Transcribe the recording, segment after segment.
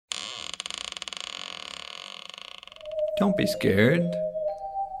Don't be scared.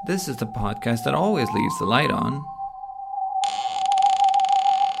 This is the podcast that always leaves the light on.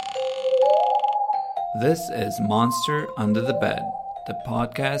 This is Monster Under the Bed, the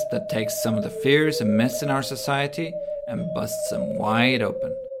podcast that takes some of the fears and myths in our society and busts them wide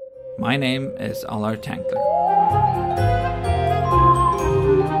open. My name is Alar Tankler.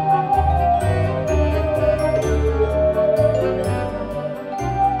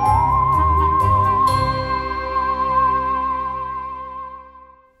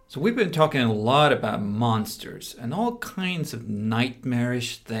 So we've been talking a lot about monsters and all kinds of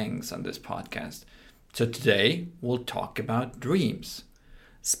nightmarish things on this podcast. So today we'll talk about dreams.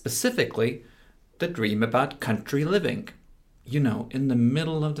 Specifically, the dream about country living. You know, in the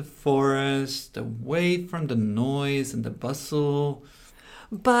middle of the forest, away from the noise and the bustle.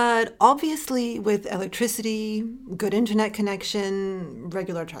 But obviously with electricity, good internet connection,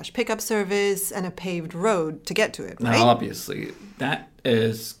 regular trash pickup service, and a paved road to get to it, right? Now, obviously, that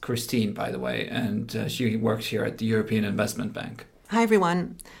is Christine, by the way, and she works here at the European Investment Bank. Hi,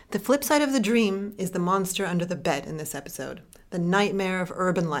 everyone. The flip side of the dream is the monster under the bed in this episode. The nightmare of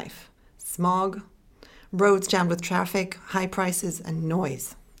urban life. Smog, roads jammed with traffic, high prices, and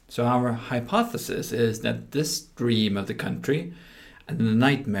noise. So our hypothesis is that this dream of the country and the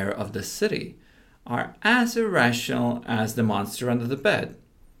nightmare of the city are as irrational as the monster under the bed.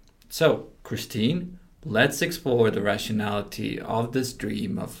 So, Christine, let's explore the rationality of this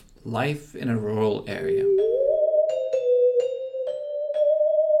dream of life in a rural area.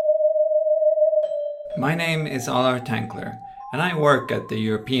 My name is Alar Tankler, and I work at the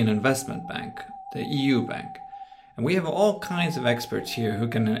European Investment Bank, the EU bank. And we have all kinds of experts here who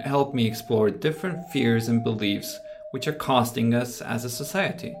can help me explore different fears and beliefs which are costing us as a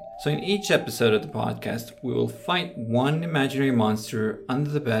society. So in each episode of the podcast, we will fight one imaginary monster under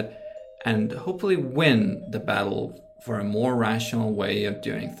the bed and hopefully win the battle for a more rational way of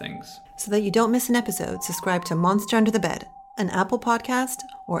doing things. So that you don't miss an episode, subscribe to Monster Under the Bed, an Apple podcast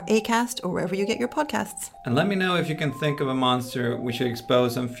or Acast or wherever you get your podcasts. And let me know if you can think of a monster we should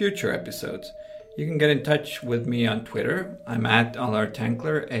expose on future episodes. You can get in touch with me on Twitter. I'm at Alar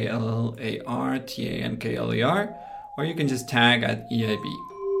Tankler, ALLARTANKLER, or you can just tag at EIB.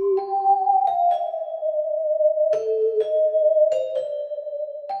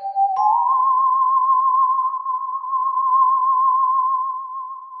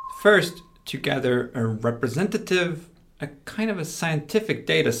 First, to gather a representative, a kind of a scientific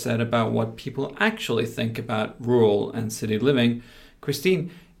data set about what people actually think about rural and city living, Christine,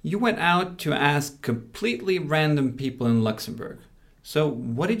 you went out to ask completely random people in Luxembourg. So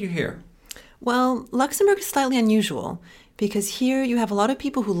what did you hear? Well, Luxembourg is slightly unusual because here you have a lot of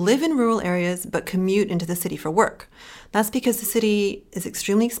people who live in rural areas but commute into the city for work. That's because the city is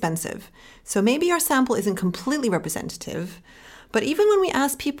extremely expensive. So maybe our sample isn't completely representative, but even when we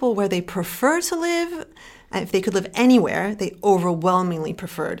ask people where they prefer to live, if they could live anywhere, they overwhelmingly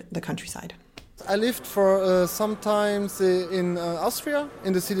preferred the countryside. I lived for sometimes in Austria,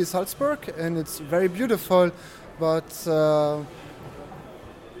 in the city Salzburg, and it's very beautiful, but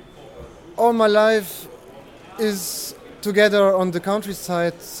all my life is together on the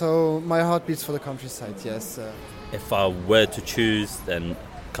countryside, so my heart beats for the countryside, yes. If I were to choose, then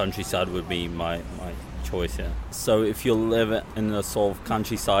countryside would be my choice, yeah. So if you live in a sort of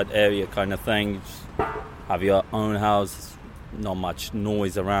countryside area kind of thing, just have your own house, not much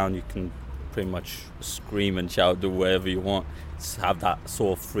noise around, you can pretty much scream and shout, do whatever you want. Just have that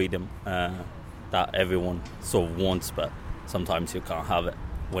sort of freedom that everyone sort of wants, but sometimes you can't have it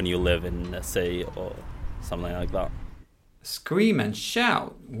when you live in a city or something like that. Scream and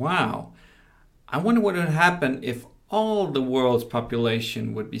shout. Wow. I wonder what would happen if all the world's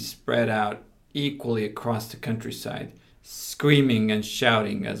population would be spread out equally across the countryside, screaming and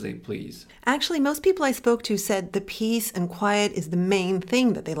shouting as they please. Actually, most people I spoke to said the peace and quiet is the main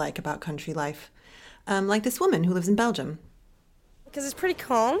thing that they like about country life. Like this woman who lives in Belgium. Because it's pretty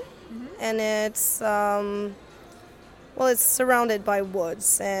calm, and it's it's surrounded by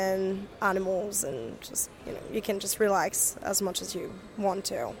woods and animals, and just, you can just relax as much as you want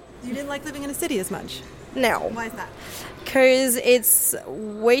to. You didn't like living in a city as much? No. Why is that? Because it's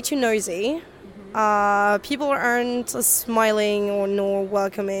way too noisy. People aren't smiling or nor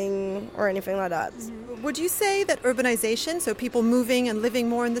welcoming or anything like that. Would you say that urbanization, so people moving and living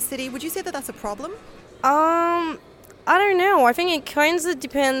more in the city, would you say that that's a problem? I don't know. I think it kind of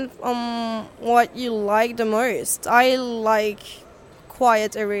depends on what you like the most. I like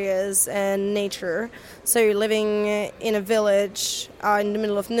quiet areas and nature. So living in a village in the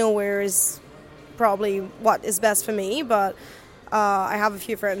middle of nowhere is probably what is best for me. But I have a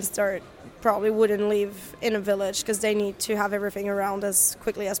few friends that probably wouldn't live in a village because they need to have everything around as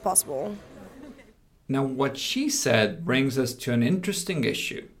quickly as possible. Now, what she said brings us to an interesting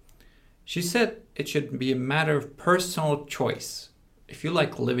issue. She said it should be a matter of personal choice. If you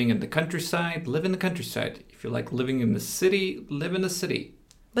like living in the countryside, live in the countryside. If you like living in the city, live in the city.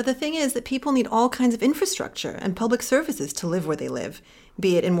 But the thing is that people need all kinds of infrastructure and public services to live where they live,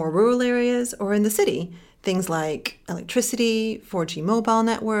 be it in more rural areas or in the city. Things like electricity, 4G mobile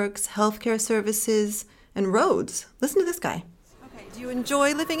networks, healthcare services, and roads. Listen to this guy. Okay, do you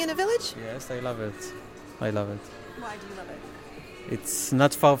enjoy living in a village? Yes, I love it. I love it. Why do you love it? It's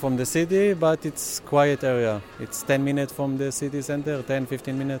not far from the city, but it's quiet area. It's 10 minutes from the city center, 10,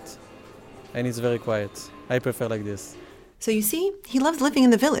 15 minutes. And it's very quiet. I prefer like this. So you see, he loves living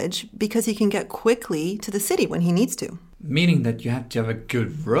in the village because he can get quickly to the city when he needs to. Meaning that you have to have a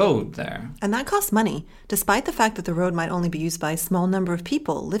good road there. And that costs money, despite the fact that the road might only be used by a small number of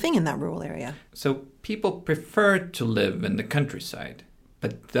people living in that rural area. So people prefer to live in the countryside.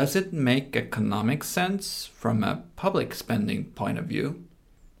 But does it make economic sense from a public spending point of view?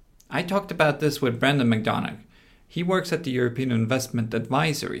 I talked about this with Brendan McDonagh. He works at the European Investment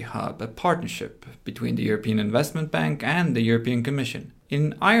Advisory Hub, a partnership between the European Investment Bank and the European Commission.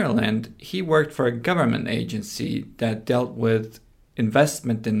 In Ireland, he worked for a government agency that dealt with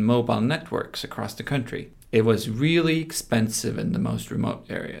investment in mobile networks across the country. It was really expensive in the most remote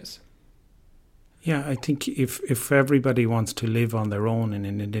areas. Yeah, I think if everybody wants to live on their own in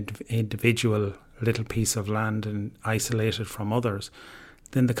an individual little piece of land and isolated from others,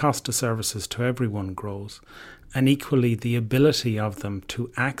 then the cost of services to everyone grows. And equally, the ability of them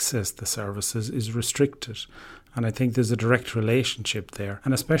to access the services is restricted. And I think there's a direct relationship there.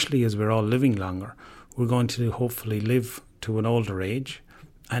 And especially as we're all living longer, we're going to hopefully live to an older age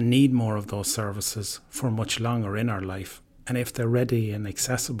and need more of those services for much longer in our life. And if they're ready and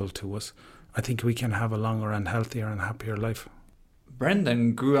accessible to us, I think we can have a longer and healthier and happier life.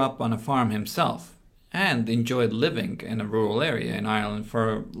 Brendan grew up on a farm himself and enjoyed living in a rural area in Ireland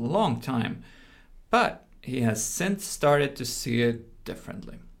for a long time. But he has since started to see it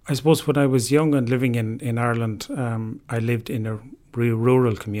differently. I suppose when I was young and living in Ireland, I lived in a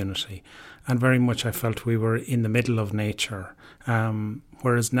rural community, and very much I felt we were in the middle of nature.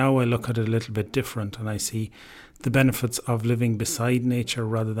 Whereas now I look at it a little bit different and I see the benefits of living beside nature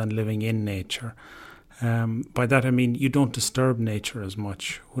rather than living in nature. By that I mean you don't disturb nature as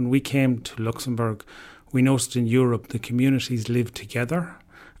much. When we came to Luxembourg, we noticed in Europe the communities live together,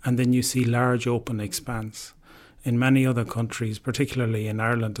 and then you see large open expanse. In many other countries, particularly in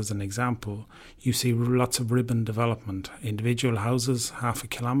Ireland as an example, you see lots of ribbon development. Individual houses, half a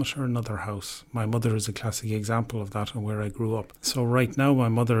kilometre, another house. My mother is a classic example of that and where I grew up. So right now my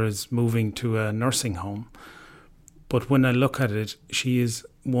mother is moving to a nursing home. But when I look at it, she is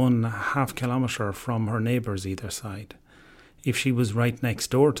 1.5 kilometre from her neighbours either side. If she was right next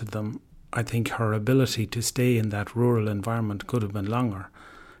door to them, I think her ability to stay in that rural environment could have been longer.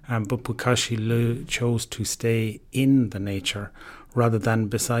 But because she chose to stay in the nature rather than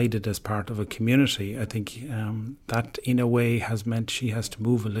beside it as part of a community, I think that in a way has meant she has to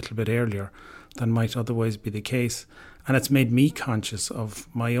move a little bit earlier than might otherwise be the case. And it's made me conscious of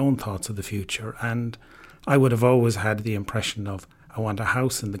my own thoughts of the future. And I would have always had the impression of I want a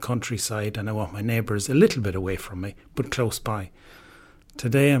house in the countryside and I want my neighbours a little bit away from me, but close by.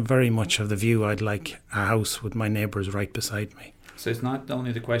 Today I'm very much of the view I'd like a house with my neighbours right beside me. So it's not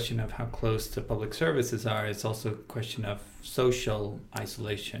only the question of how close the public services are, it's also a question of social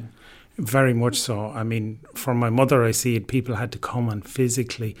isolation. Very much so. I mean, for my mother, I see it, people had to come and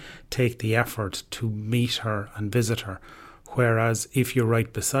physically take the effort to meet her and visit her. Whereas if you're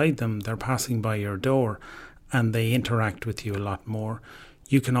right beside them, they're passing by your door and they interact with you a lot more.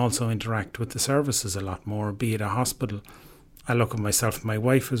 You can also interact with the services a lot more, be it a hospital. I look at myself and my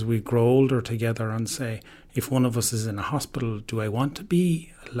wife as we grow older together and say, if one of us is in a hospital, do I want to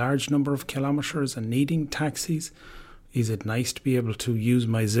be a large number of kilometres and needing taxis? Is it nice to be able to use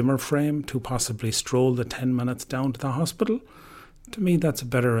my Zimmer frame to possibly stroll the 10 minutes down to the hospital? To me, that's a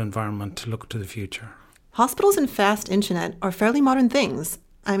better environment to look to the future. Hospitals and fast internet are fairly modern things.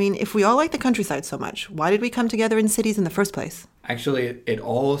 I mean, if we all like the countryside so much, why did we come together in cities in the first place? Actually, it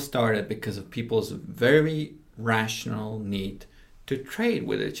all started because of people's very rational need to trade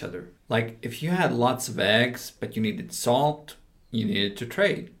with each other. Like if you had lots of eggs but you needed salt, you needed to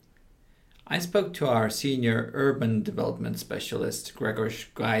trade. I spoke to our senior urban development specialist, Gregor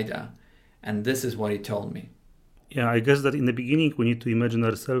Shgaida, and this is what he told me. Yeah, I guess that in the beginning we need to imagine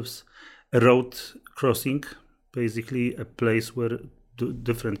ourselves a road crossing, basically a place where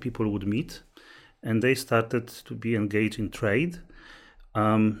different people would meet, and they started to be engaged in trade.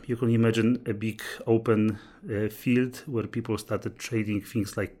 You can imagine a big open field where people started trading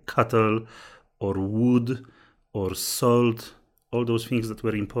things like cattle or wood or salt, all those things that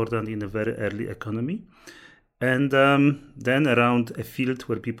were important in a very early economy. And then around a field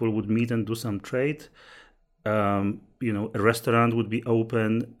where people would meet and do some trade, a restaurant would be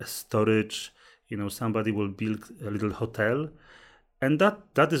open, a storage, somebody will build a little hotel. And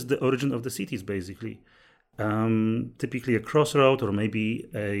that is the origin of the cities, basically. Typically a crossroad, or maybe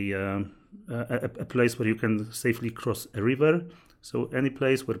a place where you can safely cross a river. So any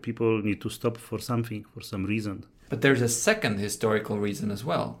place where people need to stop for something, for some reason. But there's a second historical reason as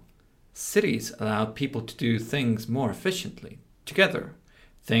well. Cities allow people to do things more efficiently, together.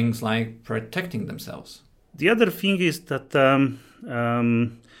 Things like protecting themselves. The other thing is that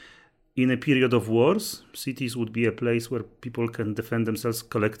in a period of wars, cities would be a place where people can defend themselves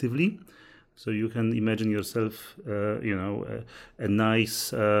collectively. So you can imagine yourself, a nice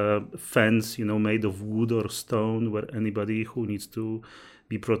fence, made of wood or stone, where anybody who needs to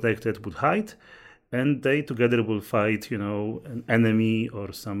be protected would hide, and they together will fight, an enemy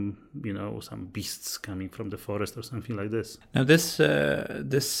or some beasts coming from the forest or something like this. Now,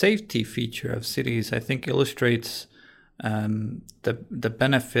 this safety feature of cities, I think, illustrates the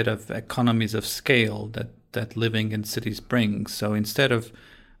benefit of economies of scale that living in cities brings. So instead of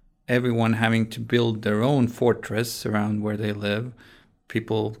everyone having to build their own fortress around where they live,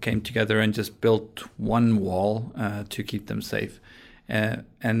 people came together and just built one wall to keep them safe.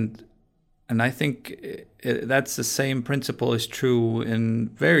 And I think that's the same principle is true in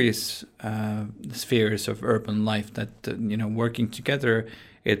various spheres of urban life, that, working together,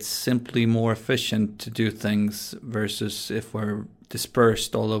 it's simply more efficient to do things versus if we're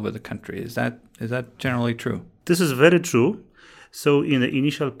dispersed all over the country. Is that generally true? This is very true. So in the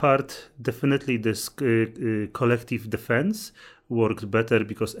initial part, definitely this collective defense worked better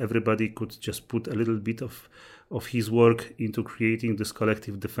because everybody could just put a little bit of his work into creating this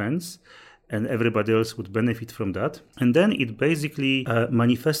collective defense, and everybody else would benefit from that. And then it basically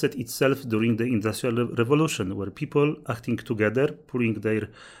manifested itself during the Industrial Revolution, where people acting together, putting their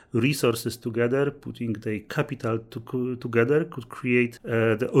resources together, putting their capital together, could create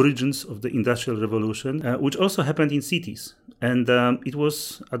the origins of the Industrial Revolution, which also happened in cities. And it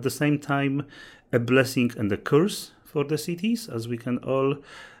was at the same time a blessing and a curse for the cities, as we can all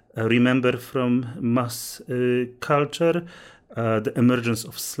remember from mass culture, the emergence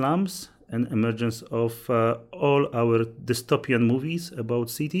of slums and emergence of all our dystopian movies about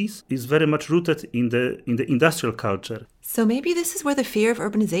cities is very much rooted in the industrial culture. So maybe this is where the fear of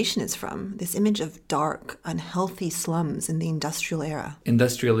urbanization is from, this image of dark, unhealthy slums in the industrial era.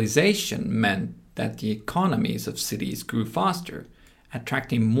 Industrialization meant that the economies of cities grew faster,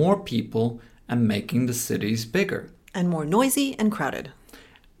 attracting more people and making the cities bigger. And more noisy and crowded.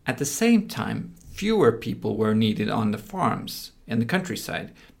 At the same time, fewer people were needed on the farms in the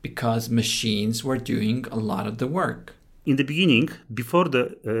countryside because machines were doing a lot of the work. In the beginning, before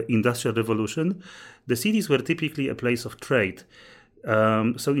the Industrial Revolution, the cities were typically a place of trade.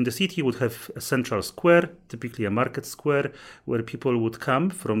 So in the city, you would have a central square, typically a market square, where people would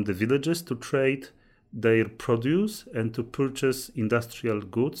come from the villages to trade their produce and to purchase industrial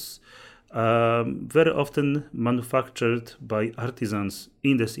goods, very often manufactured by artisans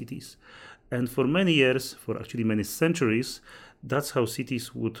in the cities. And for many years, for actually many centuries, that's how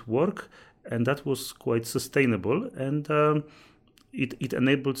cities would work, and that was quite sustainable. And it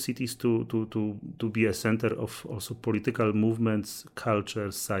enabled cities to be a center of also political movements, culture,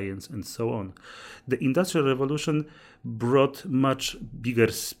 science, and so on. The Industrial Revolution brought much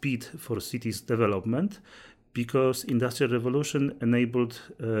bigger speed for cities' development because Industrial Revolution enabled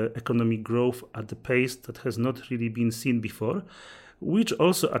economic growth at a pace that has not really been seen before, which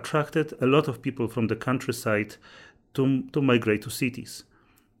also attracted a lot of people from the countryside to migrate to cities.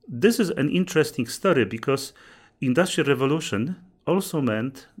 This is an interesting story because Industrial Revolution also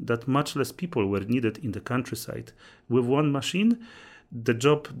meant that much less people were needed in the countryside. With one machine, the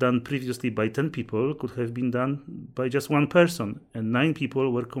job done previously by 10 people could have been done by just one person, and 9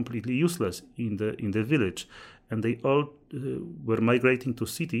 people were completely useless in the village, and they all were migrating to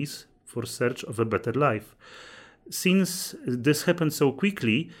cities for search of a better life. Since this happened so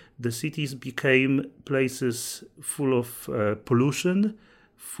quickly, the cities became places full of pollution,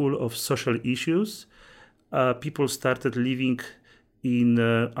 full of social issues. People started living in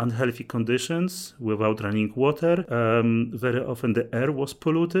unhealthy conditions without running water. Very often the air was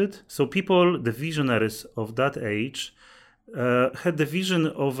polluted. So people, the visionaries of that age, had the vision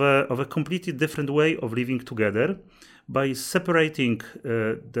of a completely different way of living together by separating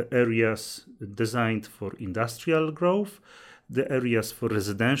the areas designed for industrial growth, the areas for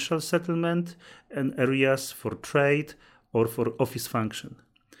residential settlement and areas for trade or for office function.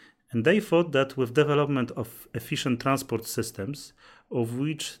 And they thought that with development of efficient transport systems, of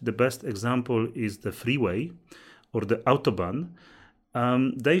which the best example is the freeway or the Autobahn,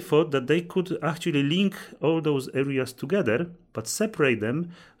 they thought that they could actually link all those areas together, but separate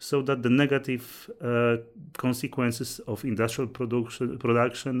them so that the negative consequences of industrial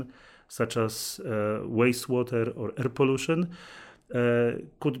production such as wastewater or air pollution,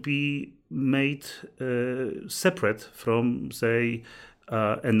 could be made separate from, say,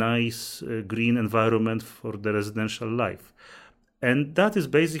 a nice green environment for the residential life. And that is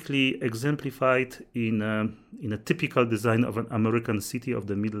basically exemplified in a typical design of an American city of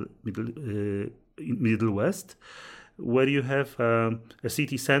the Middle West, where you have a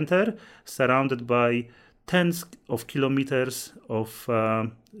city center surrounded by tens of kilometers of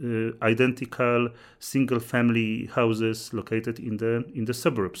identical single-family houses located in the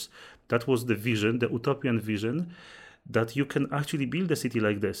suburbs. That was the vision, the utopian vision, that you can actually build a city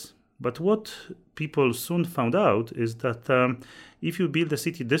like this. But what people soon found out is that if you build a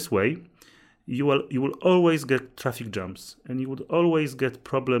city this way, you will always get traffic jams, and you would always get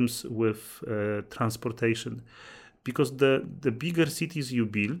problems with transportation, because the bigger cities you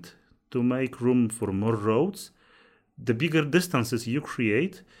build to make room for more roads, the bigger distances you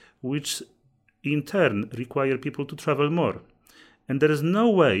create, which in turn require people to travel more. And there is no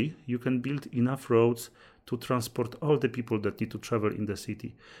way you can build enough roads to transport all the people that need to travel in the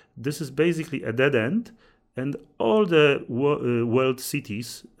city. This is basically a dead end, and all the world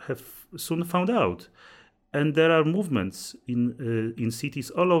cities have soon found out. And there are movements in cities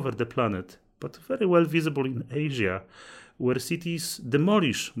all over the planet, but very well visible in Asia, where cities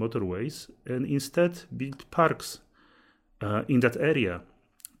demolish motorways and instead build parks in that area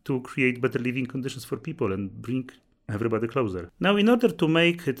to create better living conditions for people and bring everybody closer. Now, in order to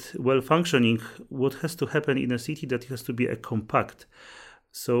make it well functioning, what has to happen in a city, that it has to be a compact.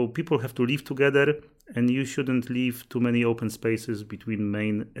 So people have to live together, and you shouldn't leave too many open spaces between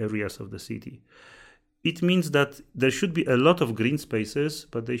main areas of the city. It means that there should be a lot of green spaces,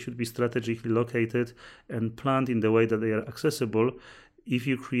 but they should be strategically located and planned in the way that they are accessible. If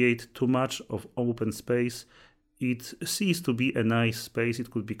you create too much of open space, it ceases to be a nice space. It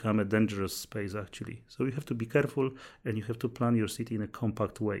could become a dangerous space, actually. So you have to be careful, and you have to plan your city in a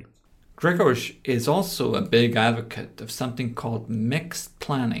compact way. Grzegorz is also a big advocate of something called mixed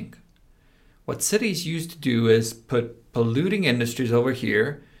planning. What cities used to do is put polluting industries over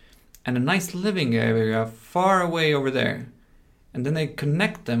here and a nice living area far away over there, and then they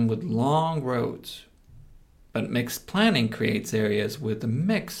connect them with long roads. But mixed planning creates areas with a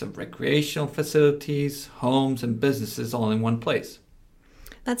mix of recreational facilities, homes, and businesses all in one place.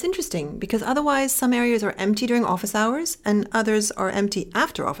 That's interesting, because otherwise some areas are empty during office hours and others are empty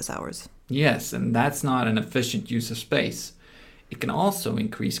after office hours. Yes, and that's not an efficient use of space. It can also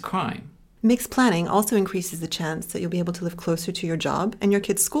increase crime. Mixed planning also increases the chance that you'll be able to live closer to your job and your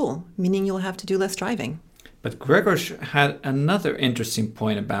kid's school, meaning you'll have to do less driving. But Grzegorz had another interesting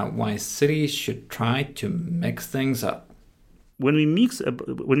point about why cities should try to mix things up. When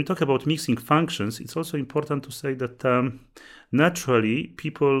we talk about mixing functions, it's also important to say that naturally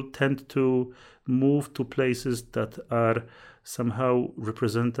people tend to move to places that are somehow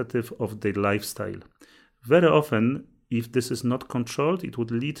representative of their lifestyle. Very often, if this is not controlled, it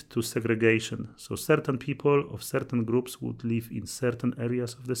would lead to segregation. So certain people of certain groups would live in certain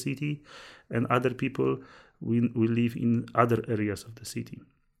areas of the city, and other people will live in other areas of the city.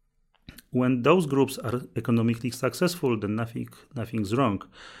 When those groups are economically successful, then nothing's wrong.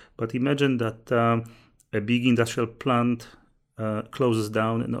 But imagine that a big industrial plant closes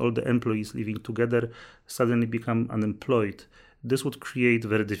down and all the employees living together suddenly become unemployed. This would create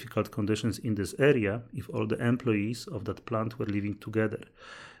very difficult conditions in this area if all the employees of that plant were living together.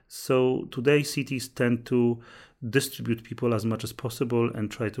 So today cities tend to distribute people as much as possible and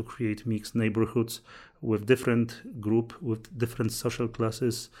try to create mixed neighborhoods with different social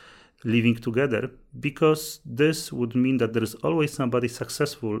classes living together, because this would mean that there is always somebody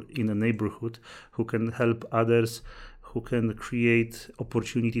successful in a neighborhood who can help others, who can create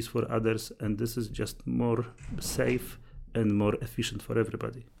opportunities for others, and this is just more safe and more efficient for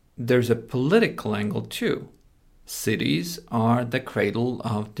everybody. There's a political angle too. Cities are the cradle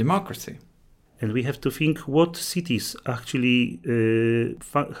of democracy. And we have to think what cities actually,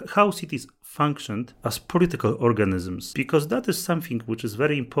 how cities functioned as political organisms, because that is something which is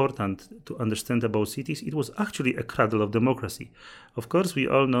very important to understand about cities. It was actually a cradle of democracy. Of course, we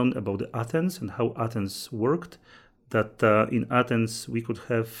all know about Athens and how Athens worked, that in Athens we could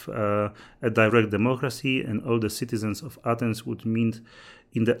have a direct democracy and all the citizens of Athens would meet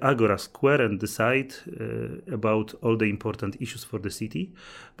in the Agora Square and decide about all the important issues for the city.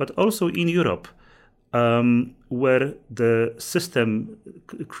 But also in Europe, where the system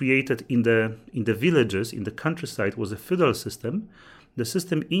created in the villages, in the countryside, was a feudal system, the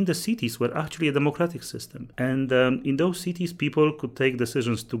system in the cities were actually a democratic system. And in those cities, people could take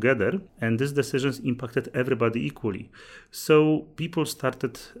decisions together, and these decisions impacted everybody equally. So people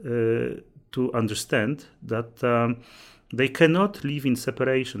started to understand that they cannot live in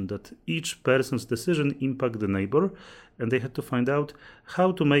separation, that each person's decision impacts the neighbor, and they had to find out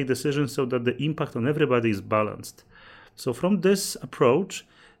how to make decisions so that the impact on everybody is balanced. So from this approach,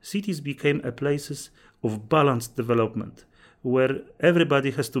 cities became a places of balanced development, where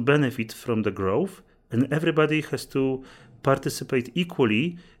everybody has to benefit from the growth and everybody has to participate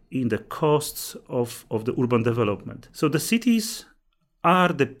equally in the costs of the urban development. So the cities are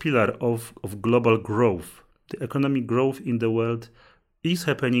the pillar of global growth. The economic growth in the world is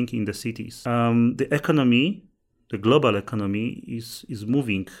happening in the cities. The economy, the global economy, is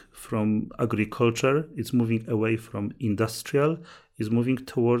moving from agriculture, it's moving away from industrial, is moving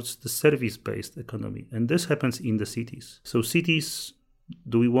towards the service-based economy. And this happens in the cities. So cities,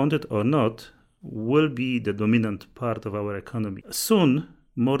 do we want it or not, will be the dominant part of our economy. Soon,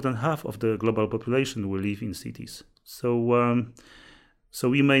 more than half of the global population will live in cities. So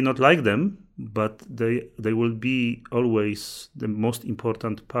we may not like them, but they will be always the most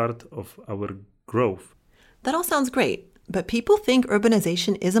important part of our growth. That all sounds great, but people think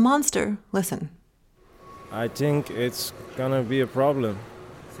urbanization is a monster. Listen. I think it's gonna be a problem.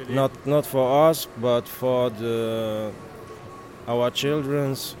 Not for us, but for our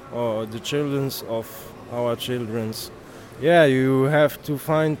children's or the children's of our children's. Yeah, you have to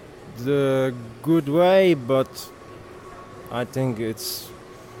find the good way, but I think it's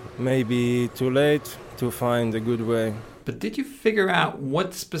maybe too late to find a good way. But did you figure out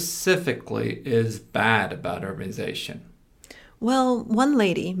what specifically is bad about urbanization? Well, one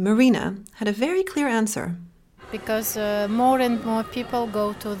lady, Marina, had a very clear answer. Because more and more people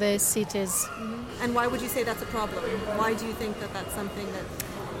go to the cities. And why would you say that's a problem? Why do you think that that's something that...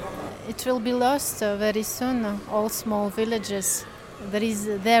 It will be lost very soon, all small villages.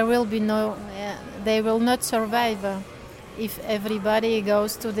 There will be no... they will not survive if everybody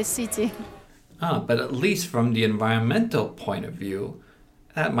goes to the city. But at least from the environmental point of view,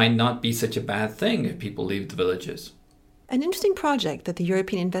 that might not be such a bad thing if people leave the villages. An interesting project that the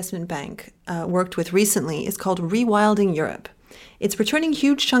European Investment Bank worked with recently is called Rewilding Europe. It's returning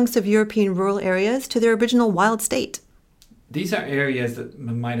huge chunks of European rural areas to their original wild state. These are areas that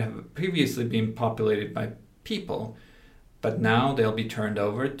might have previously been populated by people, but now they'll be turned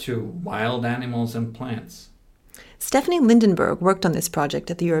over to wild animals and plants. Stephanie Lindenberg worked on this project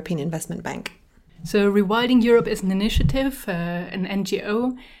at the European Investment Bank. So Rewilding Europe is an initiative, an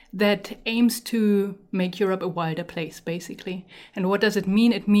NGO, that aims to make Europe a wilder place, basically. And what does it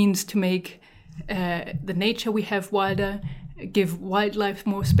mean? It means to make the nature we have wilder, give wildlife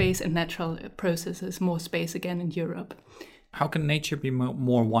more space and natural processes more space again in Europe. How can nature be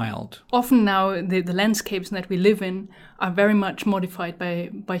more wild? Often now the landscapes that we live in are very much modified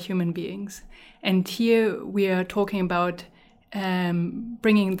by human beings. And here we are talking about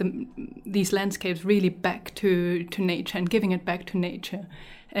bringing these landscapes really back to nature and giving it back to nature.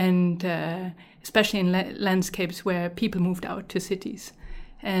 And especially in landscapes where people moved out to cities.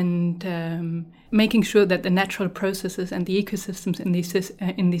 And making sure that the natural processes and the ecosystems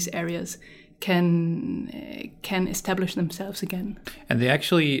in these areas can establish themselves again. And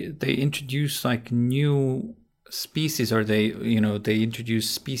they introduce like new species, or they introduce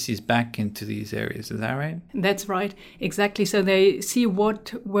species back into these areas. Is that right? That's right, exactly. So they see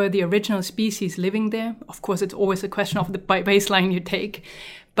what were the original species living there. Of course, it's always a question of the baseline you take.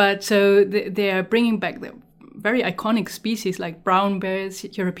 But so they are bringing back the very iconic species like brown bears,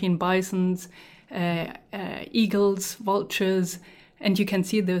 European bisons, eagles, vultures, and you can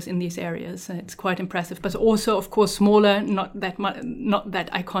see those in these areas. It's quite impressive. But also, of course, smaller, not that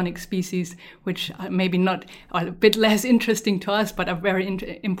iconic species, which are a bit less interesting to us, but are very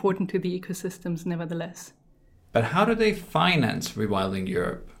important to the ecosystems nevertheless. But how do they finance Rewilding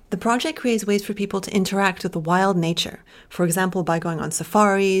Europe? The project creates ways for people to interact with the wild nature, for example, by going on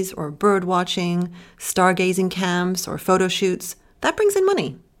safaris or bird watching, stargazing camps or photo shoots. That brings in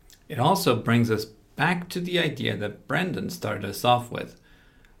money. It also brings us back to the idea that Brendan started us off with.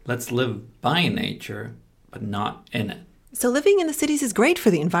 Let's live by nature, but not in it. So living in the cities is great for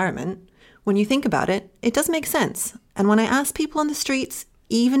the environment. When you think about it, it does make sense. And when I ask people on the streets,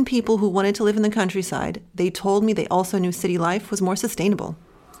 even people who wanted to live in the countryside, they told me they also knew city life was more sustainable.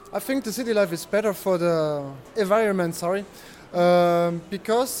 I think the city life is better for the environment,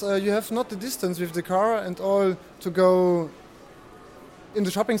 because you have not the distance with the car and all to go in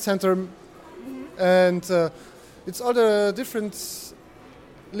the shopping center, and it's all the different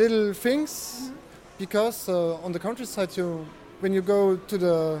little things, because on the countryside when you go to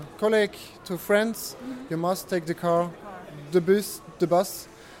the colleague, to friends, you must take the car, the bus,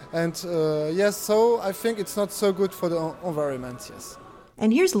 and so I think it's not so good for the environment, yes.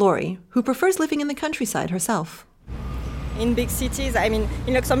 And here's Laurie, who prefers living in the countryside herself. In big cities, in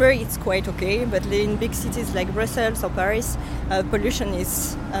Luxembourg it's quite okay, but in big cities like Brussels or Paris, pollution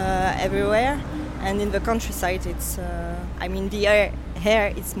is everywhere, and in the countryside it's, the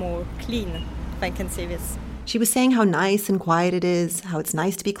air is more clean, if I can say this. She was saying how nice and quiet it is, how it's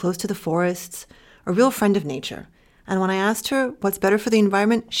nice to be close to the forests, a real friend of nature. And when I asked her what's better for the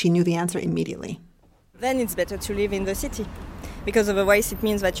environment, she knew the answer immediately. Then it's better to live in the city, because otherwise it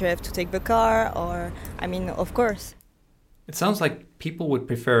means that you have to take the car, or, of course. It sounds like people would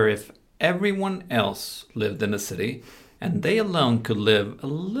prefer if everyone else lived in a city and they alone could live a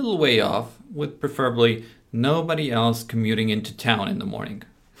little way off, with preferably nobody else commuting into town in the morning.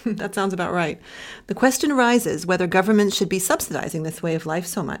 That sounds about right. The question arises whether governments should be subsidizing this way of life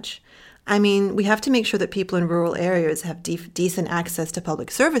so much. We have to make sure that people in rural areas have decent access to public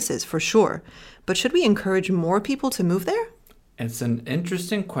services, for sure. But should we encourage more people to move there? It's an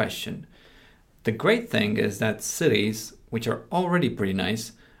interesting question. The great thing is that cities, which are already pretty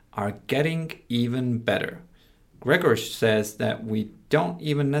nice, are getting even better. Gregor says that we don't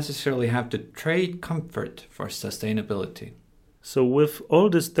even necessarily have to trade comfort for sustainability. So with all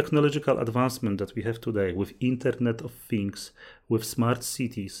this technological advancement that we have today, with Internet of Things, with smart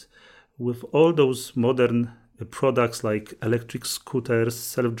cities, with all those modern products like electric scooters,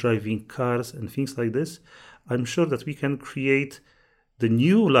 self-driving cars and things like this, I'm sure that we can create the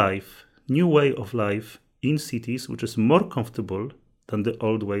new way of life in cities, which is more comfortable than the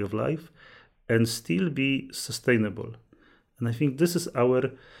old way of life and still be sustainable. And I think this is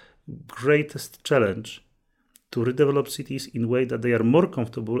our greatest challenge, to redevelop cities in a way that they are more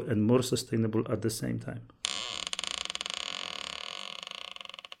comfortable and more sustainable at the same time.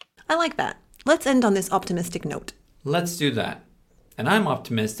 I like that. Let's end on this optimistic note. Let's do that. And I'm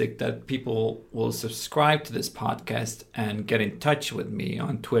optimistic that people will subscribe to this podcast and get in touch with me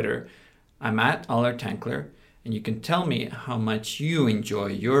on Twitter. I'm at Aller Tankler, and you can tell me how much you enjoy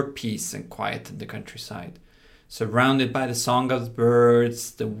your peace and quiet in the countryside, surrounded by the song of the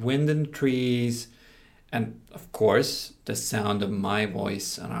birds, the wind in the trees, and, of course, the sound of my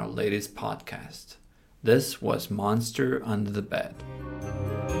voice on our latest podcast. This was Monster Under the Bed.